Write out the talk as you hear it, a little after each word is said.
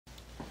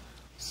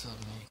What's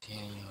up, man?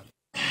 Kenny,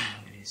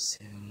 it is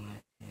 7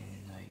 months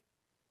and like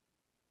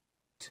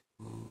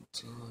two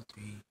or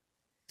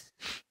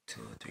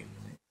three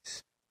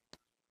months.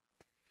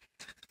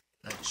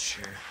 Not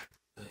sure,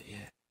 but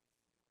yeah,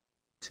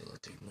 2 or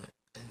 3 months.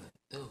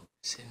 Oh,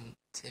 7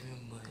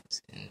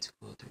 months and 2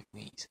 or 3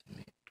 weeks. I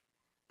mean,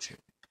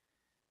 tripping.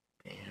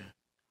 Bam.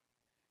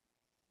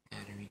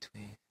 Got a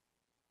retweet.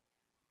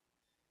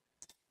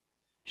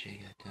 Jay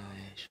got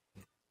Dash.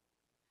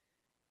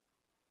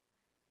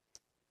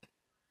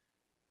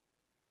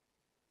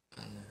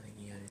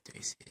 You got a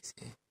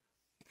 360.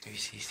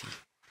 360.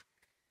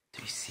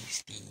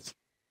 360.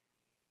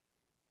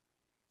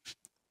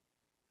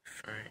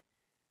 Front.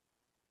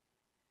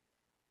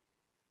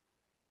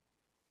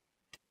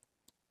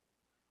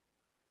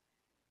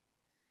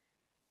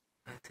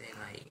 I think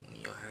like when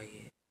you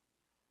get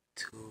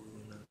to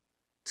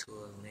a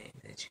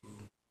length that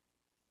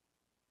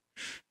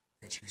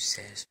you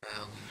satisfy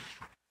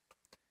with,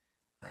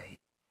 like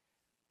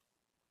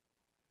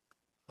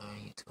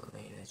when you to a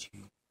length that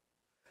you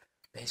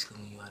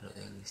basically when you out of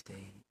the early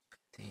stage, I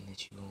think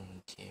that you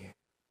don't care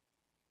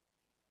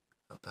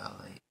about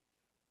like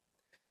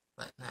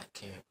not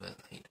care, but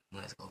like the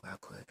months go by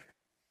quicker.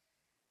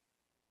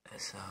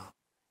 That's all.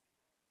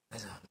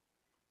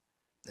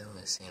 That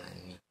was saying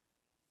like me.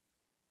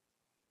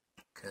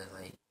 Cause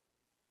like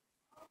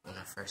when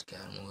I first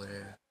got him over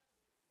there,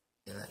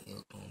 it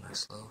was going by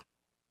slow.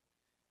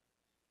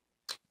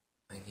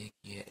 Like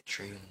you had to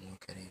treat them more,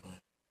 cause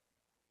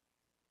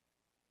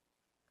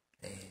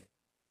they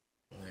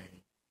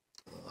learn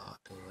a lot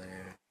or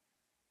whatever.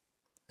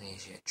 I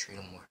guess you had to treat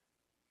them more.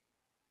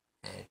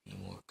 Had to be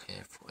more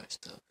careful and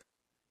stuff.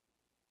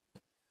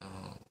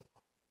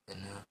 But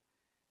now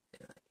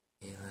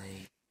they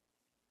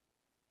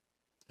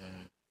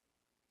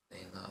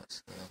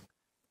lost.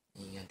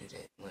 You ain't gonna do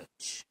that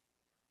much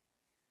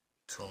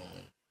to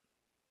them,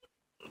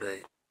 but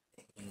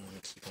you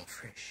wanna keep them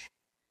fresh.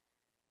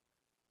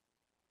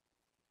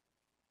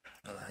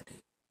 Well, I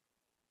do.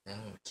 I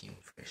want to keep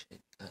them fresh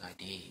like I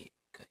did,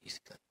 cause I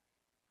used to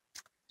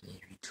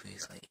get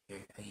retweets like I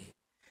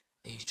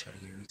used to try to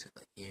get retweets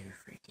like either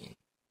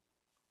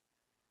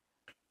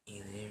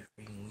every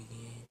freaking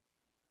weekend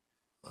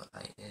or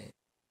like that.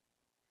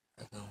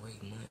 I can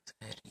wait months.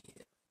 I had to get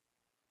it.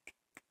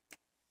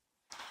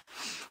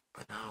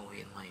 But now I'm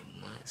waiting like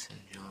months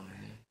and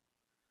man.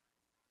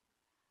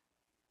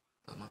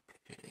 But my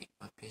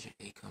picture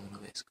day coming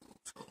up at school,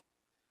 so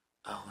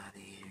I don't have to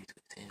get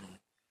retweets anyway.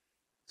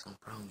 So I'm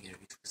probably gonna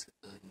get retweets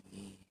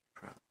again,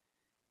 probably.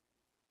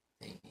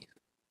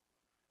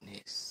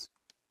 Next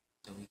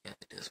the week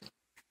after this one.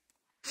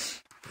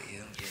 But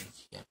yeah, you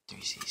got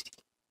 360.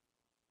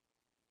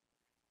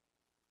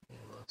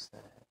 What's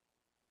that?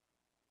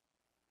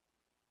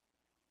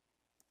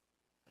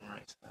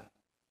 Right side.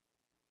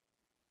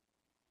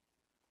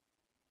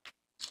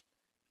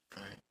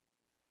 Right.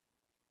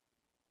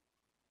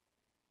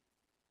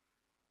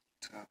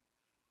 Top.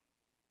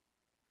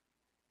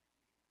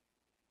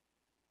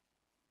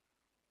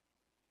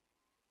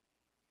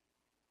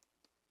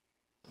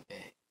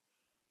 Back.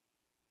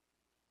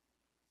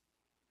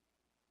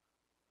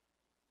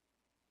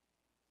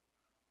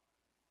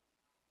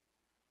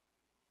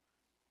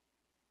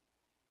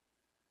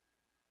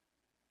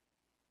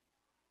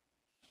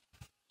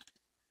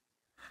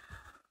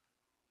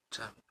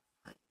 Top.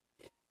 Right.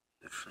 Yeah.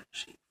 The front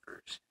shape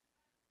first.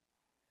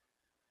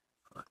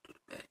 Before I do the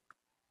back.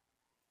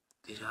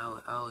 Cause I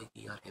always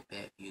get out that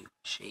back view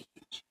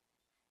shakeage.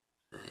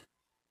 But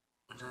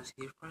once I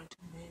see the front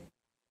too, man.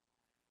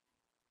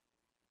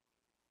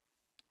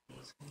 You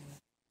know what I'm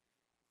saying?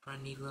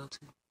 Front need love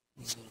too.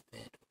 You go to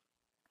bed.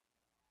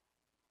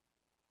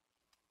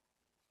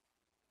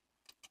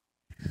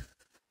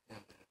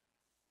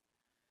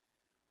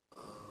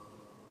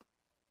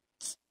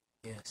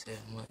 Yeah,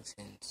 7 months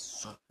and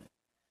something.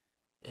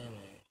 Yeah,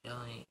 man.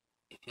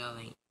 If y'all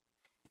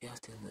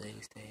still in the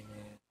Lagos State,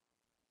 man,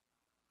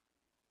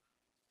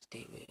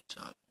 stay with it,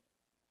 y'all.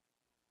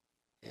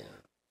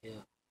 Yeah.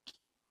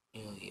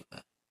 You gonna get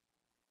back.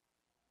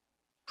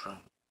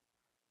 Promise.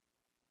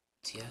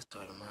 See, I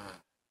started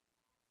mine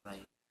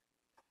like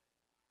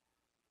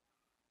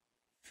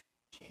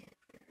January,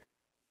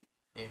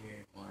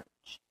 February,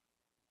 March,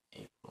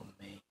 April,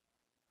 May.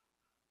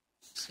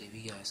 So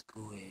we got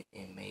school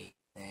in May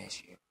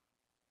last year.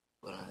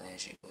 Well, not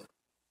last year, but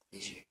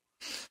this year.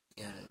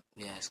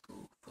 We got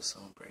school for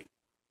summer break.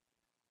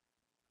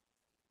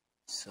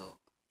 So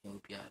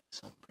we'll be out of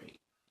summer break.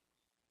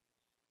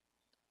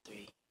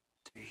 3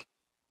 months.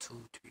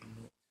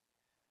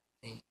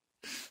 I think.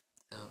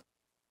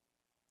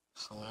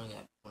 So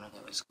when I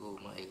got to school,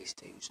 my Lagos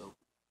State was open.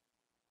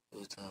 It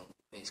was done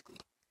basically.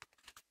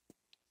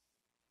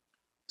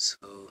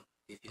 So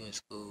if you're in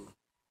school,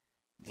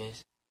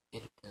 it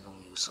depends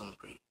on your summer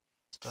break.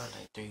 Start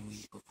like 3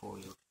 weeks before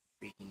your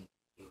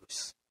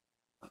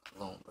like a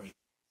long break.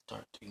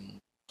 Start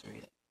 3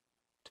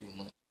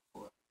 months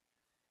before.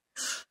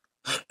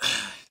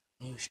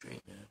 You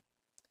straight, man.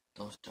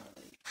 Don't start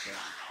like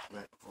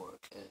right before,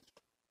 cause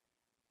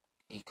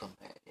you come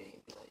back there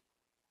and be like,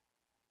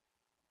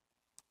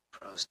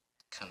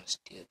 kind of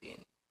still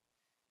being.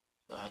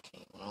 So I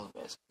can't. When I was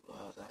back school,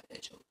 I was out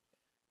that joke.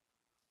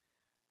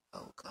 I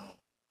would come,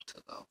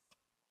 took off,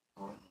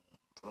 boom,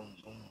 boom,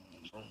 boom,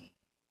 boom.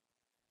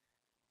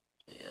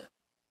 So yeah,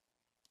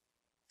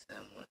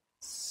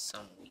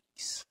 some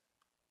weeks.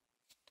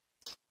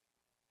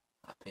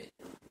 I bet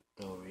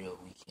no real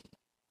weekend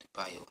to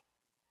bio.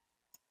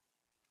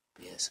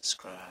 But yeah,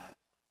 subscribe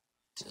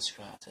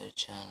to the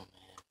channel,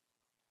 man.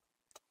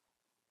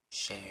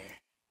 Share,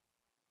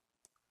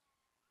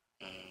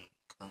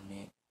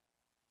 comment,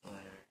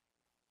 whatever.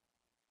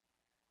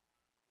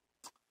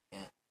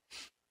 Yeah,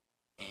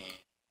 and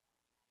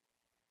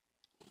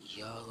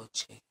y'all go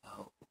check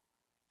out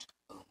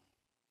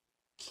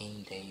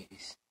King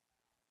Davis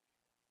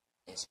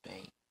in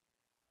Spain.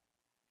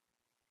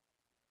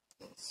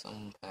 And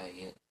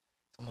somebody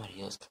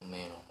else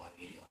commented on my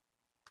video.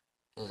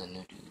 It was a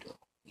new dude though.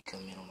 He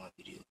commented on my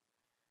video.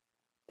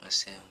 I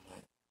said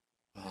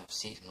I have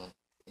 6 months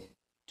in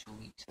 2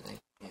 weeks, I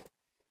think. Yeah,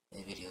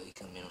 that video, he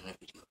commented on that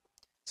video.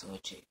 So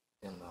check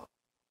them out.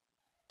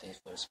 Thanks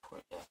for the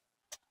support, yeah.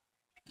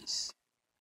 Peace.